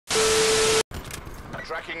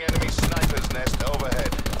Tracking enemy sniper's nest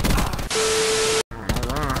overhead.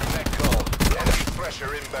 Net call. Enemy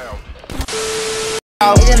pressure inbound.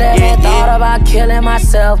 Nigga never thought about killing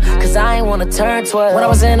myself, cause I ain't wanna turn 12. When I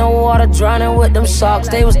was in the water drowning with them sharks,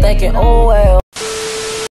 they was thinking, oh well.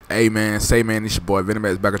 Hey man, say man, it's your boy Venom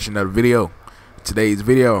back with another video. Today's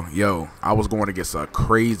video, yo, I was going against a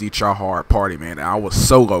crazy tryhard party, man. I was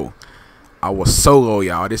solo,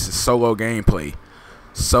 y'all. This is solo gameplay.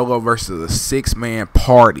 Solo versus a 6-man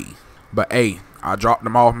party. But hey, I dropped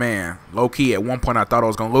them off, man. Low key, at one point I thought I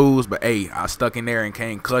was gonna lose, but hey, I stuck in there and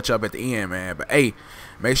came clutch up at the end, man. But hey,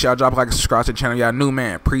 make sure y'all drop a like and subscribe to the channel. Y'all new,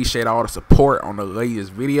 man. Appreciate all the support on the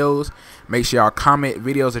latest videos. Make sure y'all comment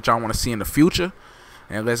videos that y'all want to see in the future.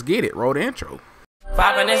 And let's get it. Roll the intro.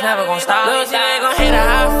 5 minutes never gonna stop. Little T ain't gon' hit a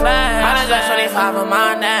high flag. I just 25 on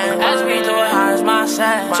my name. As we do it, high as my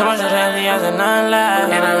side. So much of that as a non-life.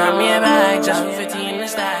 And I got me a bag just for 50 in the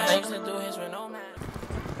stash. I used to do his with no man.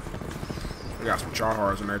 We got some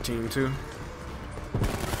tryhards on their team too.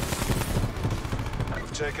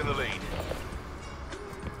 We've taken the lead.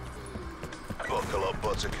 Buckle up,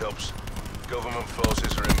 buttercups. Government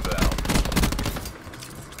forces are inbound.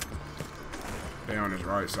 They on his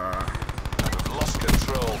right side. We've lost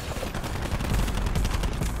control.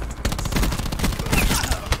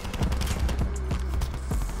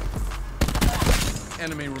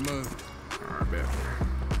 Enemy removed. Alright, bet.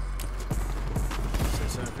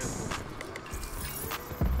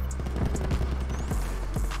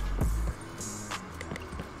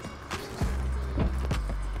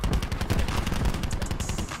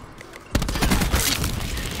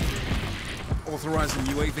 Authorizing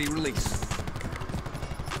UAV release.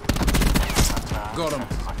 Got him.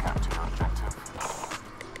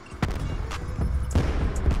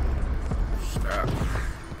 Stop.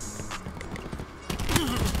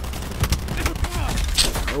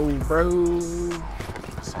 Oh, bro.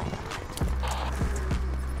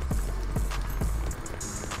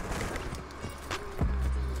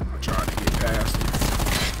 I tried to get past him.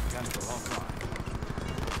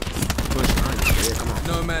 Push, I ain't scared. Come on.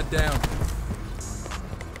 Nomad down.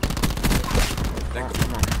 Come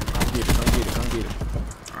on. Come get it. Come get it.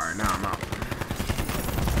 Alright, now I'm out.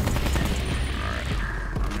 Alright.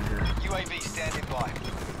 I'm in here. UAV standing by.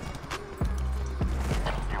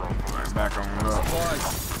 Alright, back on up.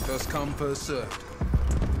 First come, first served.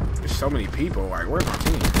 There's so many people. Like, where's my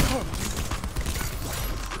team?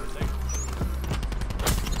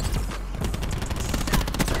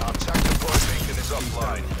 Our tactical point beacon is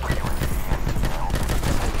offline.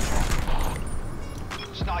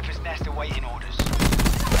 Sniper's nest awaiting orders.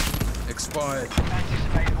 Expired. Mantis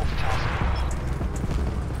available for tasking.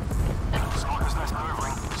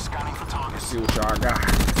 Let's see what y'all got.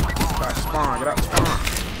 Get out spawn. Get out spawn.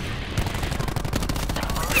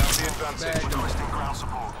 That's the advantage. Ground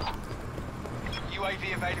support. UAV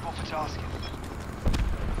available for tasking.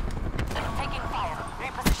 Taking fire.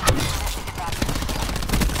 Repositioning mission advantage.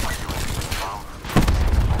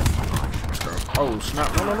 Let's go. Oh, snap.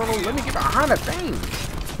 No. Let me get behind the thing.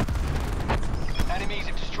 Enemies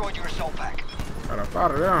have destroyed your assault pack. Got up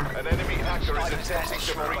out of there. An enemy hacker is attempting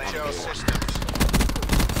to breach our systems.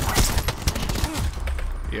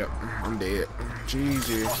 Yep, I'm dead.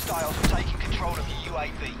 GG. Hostiles are taking control of your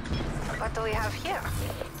UAV. What do we have here?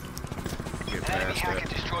 Get An enemy past hacker that.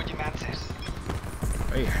 destroyed your Mantis.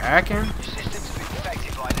 They hacking? Your systems have been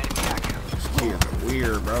infected by an enemy hacker. These kids are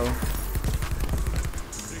weird, bro.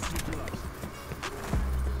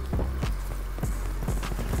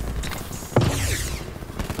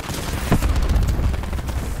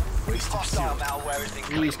 Hostile malware has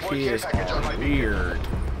been These cleared. kids are weird.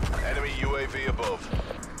 Enemy UAV above.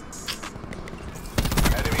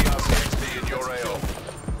 Enemy RCXD in your AO.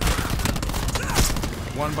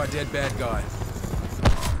 One by dead bad guy.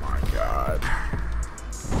 Oh my god.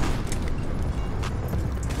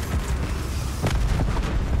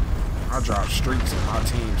 I dropped streaks and my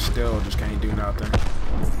team still just can't do nothing.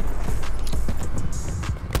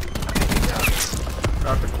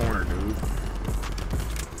 Out the corner, dude.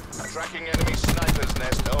 Tracking enemy sniper's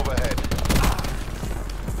nest overhead.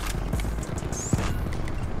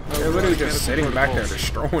 They're literally just sitting back there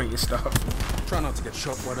destroying stuff. Try not to get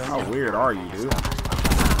shot, why don't How you? weird are you, dude?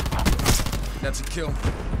 That's a kill.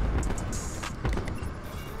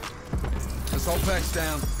 Assault pack's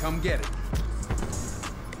down. Come get it.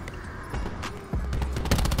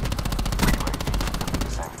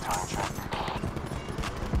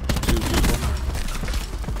 Two people.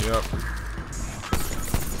 Yep.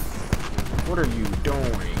 What are you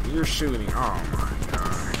doing? You're shooting. Oh my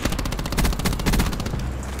god.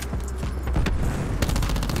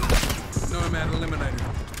 Nomad eliminated.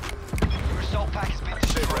 Your assault pack has been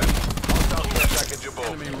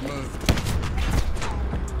above. Enemy removed.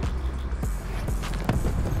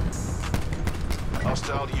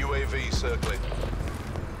 Hostile UAV circling.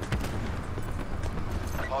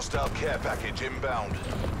 Hostile care package inbound.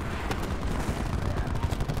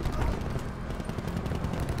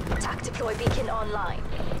 Attack deploy beacon online.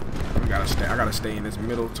 I gotta stay in this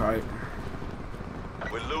middle type.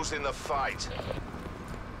 We're losing the fight.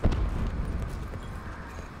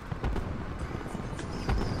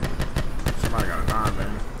 Somebody got a dime,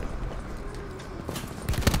 man.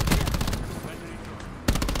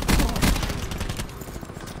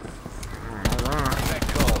 Net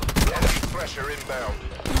call. Enemy pressure inbound.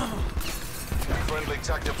 Friendly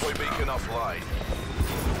attack deploy beacon offline.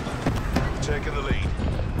 Taking the lead.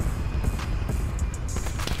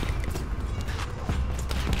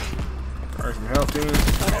 Alright, some health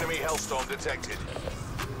team. Enemy hellstorm detected.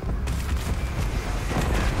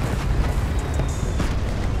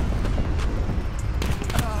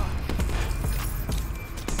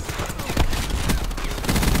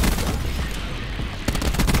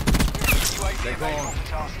 They're gone.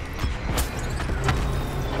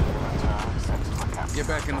 Get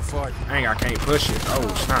back in the fight. Dang, I can't push it. Oh,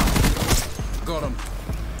 snap. Got him.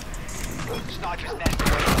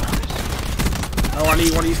 Oh, I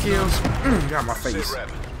need one of these kills. Got my face. Sit rep.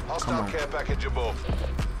 Hostile care package above.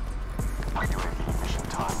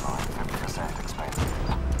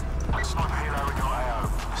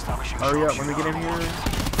 Hurry up, let me get in here.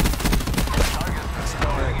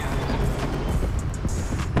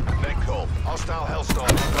 Net call. Hostile hellstorm.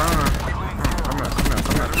 Run.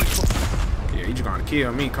 Come on. Yeah, you just gonna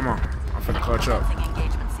kill me. Come on. I'm finna clutch up.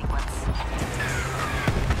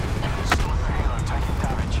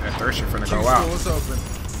 That third shit finna go out. Doors open.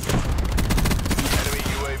 Enemy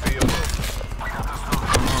UAV above.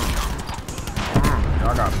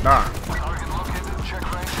 Y'all gotta die.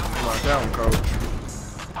 How about that one, coach?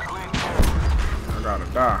 I gotta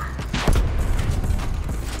die.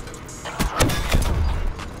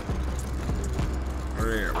 Where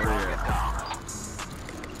they at?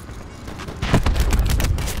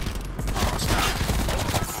 Oh, snap.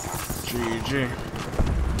 GG.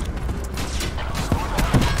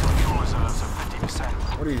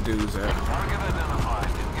 Where these dudes at?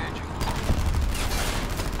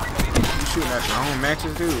 You shooting at your own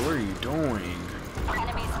matches, dude? What are you doing?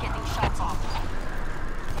 Enemies getting shots off.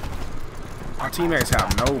 My teammates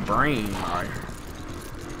have no brain. Like,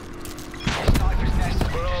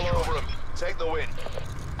 We're all over them. Take the win.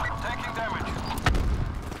 Taking damage.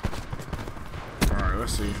 alright,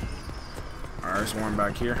 let's see. Alright, there's one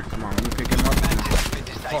back here. Come on, let me pick him up.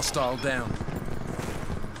 Hostile down.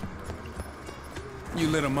 You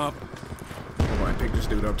lit him up. I'm going to pick this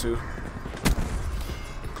dude up too.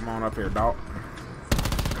 Come on up here, dog. Come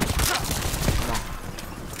on.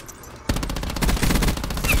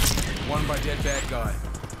 One by dead bad guy.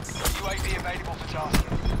 UAV available for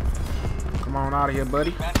tasking. Come on out of here,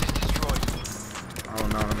 buddy. Mantis destroyed. Oh,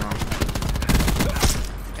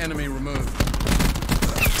 no. Enemy removed.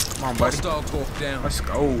 Come on, buddy. Hostile talk down. Let's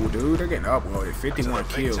go, dude. They're getting uploaded. 51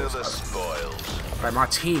 To kills. the spoils. Like, my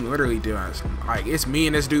team literally does. Like, it's me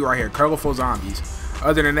and this dude right here. Colorful zombies.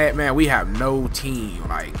 Other than that, man, we have no team.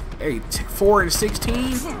 Like, hey, 4 and 16?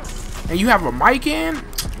 And you have a mic in?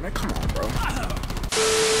 Man, come on, bro.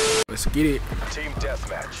 Let's get it. Team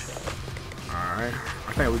deathmatch. Alright.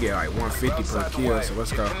 I think we get like 150 per kill, so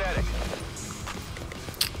let's go.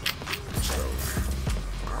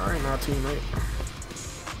 Alright, now, teammate.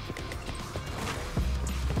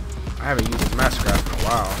 I haven't used this Mastercraft in a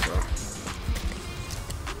while, so.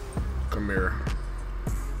 Come here.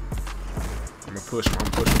 I'm gonna push him.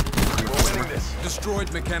 We're winning this.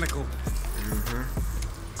 Destroyed mechanical.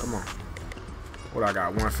 Come on. What I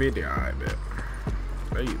got? 150? Alright, bet.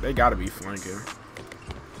 They gotta be flanking.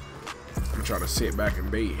 I'm gonna try to sit back and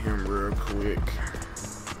bait him real quick.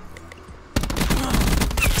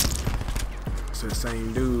 It's the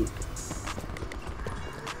same dude.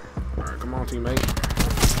 Alright, come on, teammate.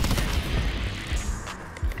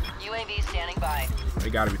 UAV standing by. They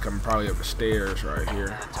gotta be coming probably up the stairs right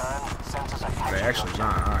here. They actually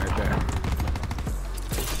not. Alright, bet.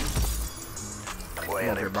 I'm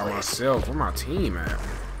over here by myself. Where my team at?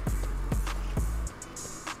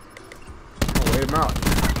 Oh, wait him out.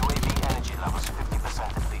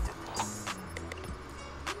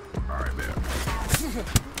 Alright, bet.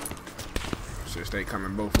 Since they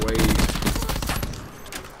coming both ways.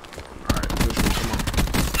 Alright, push me, come on.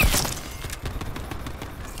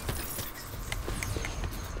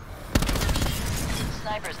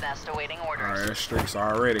 Sniper's nest awaiting orders. Alright, that's streaks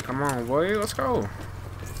already. Come on, boy. Let's go.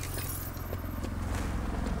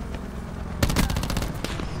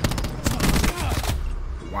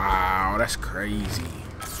 Oh, that's crazy.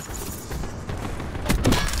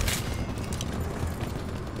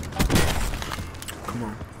 Come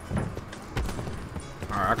on.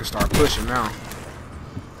 Alright, I can start pushing now.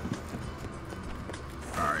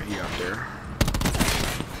 Alright, he up there.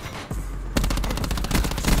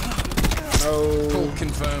 No. Full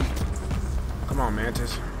confirmed. Come on,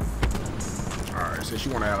 Mantis. Alright, since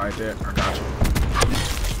you want to act like that, I got you.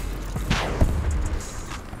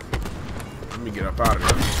 Let me get up out of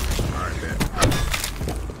there. Alright, bet.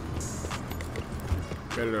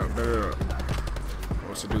 Bet it up, bet it up.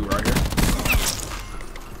 What's the dude right here?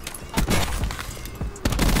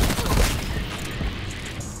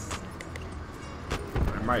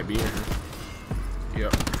 It might be in here.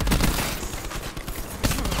 Yep.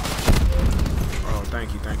 Oh,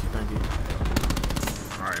 thank you, thank you, thank you.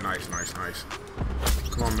 Alright, nice, nice, nice.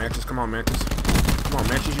 Come on, Mantis, come on, Mantis. Come on,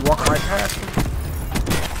 Mantis, you walking right past me.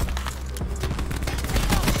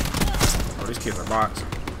 Oh, these kids are bots.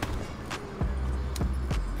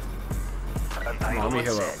 Come on, let me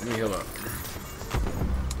heal up, let me heal up.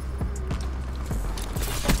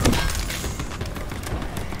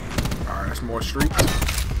 Alright, that's more streaks.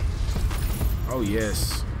 Oh,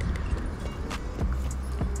 yes.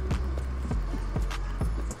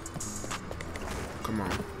 Come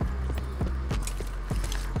on.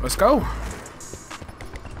 Let's go. I'm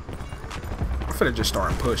finna just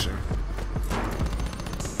start pushing.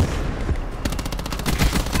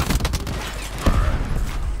 Alright.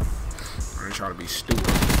 I ain't trying to be stupid.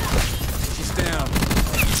 She's down.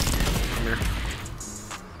 Come here.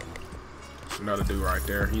 There's another dude right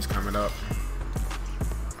there. He's coming up.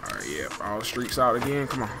 Alright, yeah. All the streaks out again.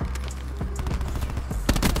 Come on.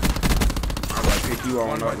 I'll like pick you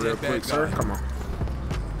on up real quick, sir. Come on.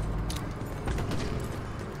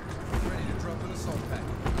 Ready to drop an assault pack.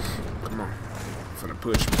 Come on. Finna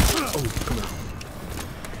push me. Oh, come on.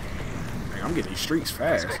 Dang, I'm getting these streaks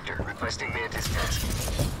fast. Requesting Mantis task.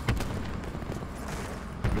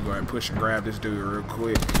 Let me go ahead and push and grab this dude real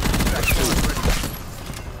quick.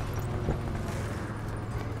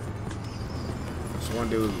 There's one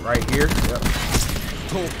dude right here. Yep.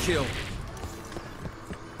 Tall kill.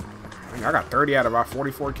 Dang, I got 30 out of about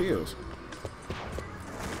 44 kills.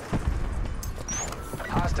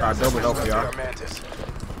 Got double health for y'all.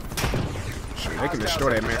 Shit, they can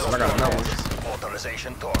destroy that Mantis. I got another one.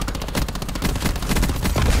 Authorization torque.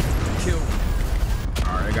 Kill.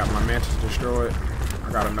 Alright, they got my Mantis destroyed. I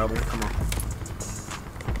got another one. Come on.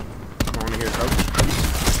 Come on in here, coach.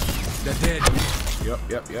 They're dead. Yep,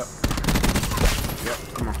 yep, yep. Yep,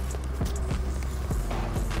 come on.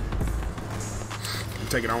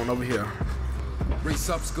 Take it on over here.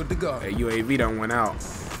 Resup's good to go. Hey, UAV done went out.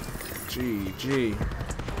 GG.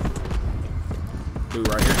 Dude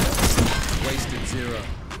right here. Wasted 0.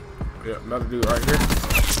 Yep, another dude right here.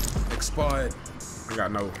 Expired. I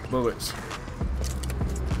got no bullets.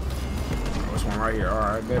 This one right here.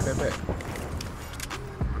 Alright, bet, bet, bet.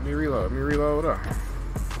 Let me reload. Let me reload up.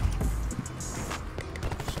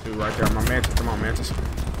 This dude right there. My Mantis. Come on, Mantis.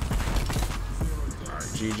 Alright,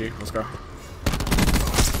 GG. Let's go.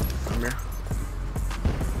 Come here.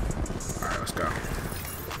 Alright, let's go.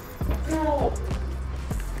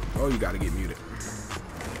 Oh, you gotta get muted.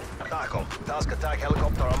 Taco, task attack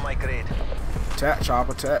helicopter on my grid. Tap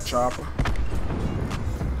chopper, tap chopper.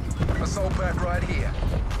 Assault pack right here.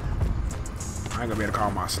 I ain't gonna be able to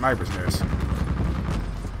call my snipers this.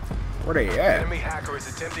 Where they at? Enemy hacker is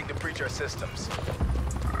attempting to breach our systems.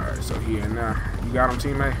 Alright, so he in there. You got him,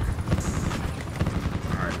 teammate?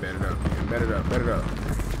 Alright, bet it up, man. Bet it up, bet it up.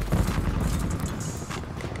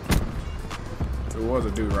 There was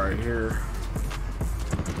a dude right here.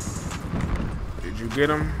 Did you get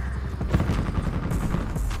him?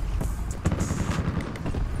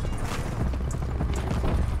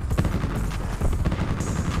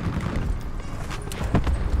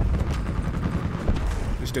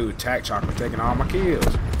 This dude tack chopper taking all my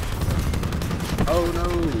kills. Oh no.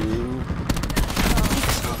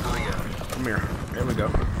 Come here. There we go.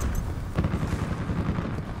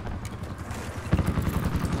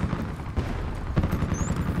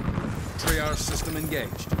 Triage system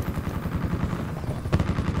engaged.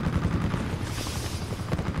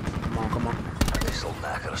 Come on, come on. This'll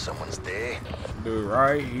knacker someone's day. Dude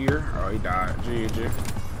right here. Oh, he died. GG.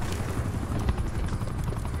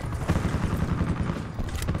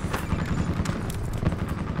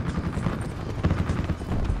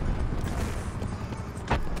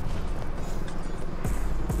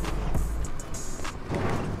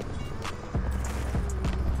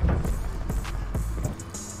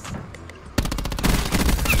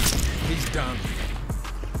 He's done.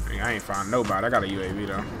 Dang, I ain't found nobody. I got a UAV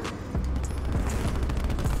though.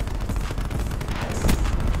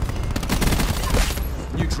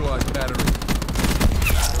 Neutralized battery.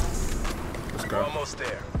 Let's We're go. almost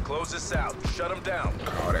there. Close this out. Shut them down.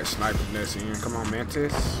 Oh, that sniper nest in. Come on,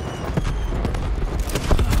 Mantis.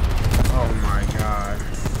 Oh my god.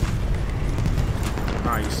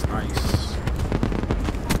 Nice, nice.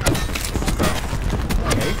 Let's go.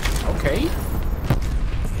 Okay, okay.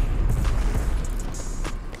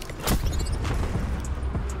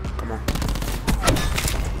 Come on.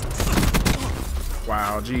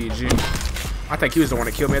 Wow, GG. I think he was the one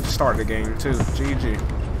that killed me at the start of the game too. GG.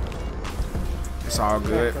 It's all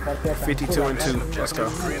good. 52 and 2. Let's go.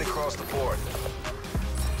 Green across the board.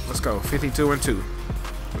 Let's go. 52 and 2.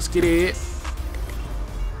 Let's get it.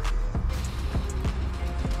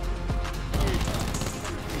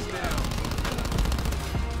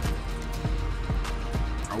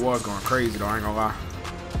 I was going crazy though, I ain't gonna lie.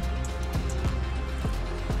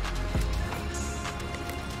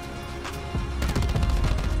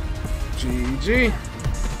 GG.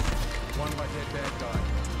 One right there, bad guy.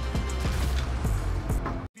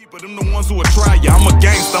 But them the ones who will try ya. I'm a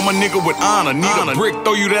gangster, I'm a nigga with honor. Need a brick,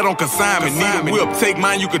 throw you that on consignment. Need a whip, take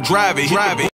mine, you could drive it.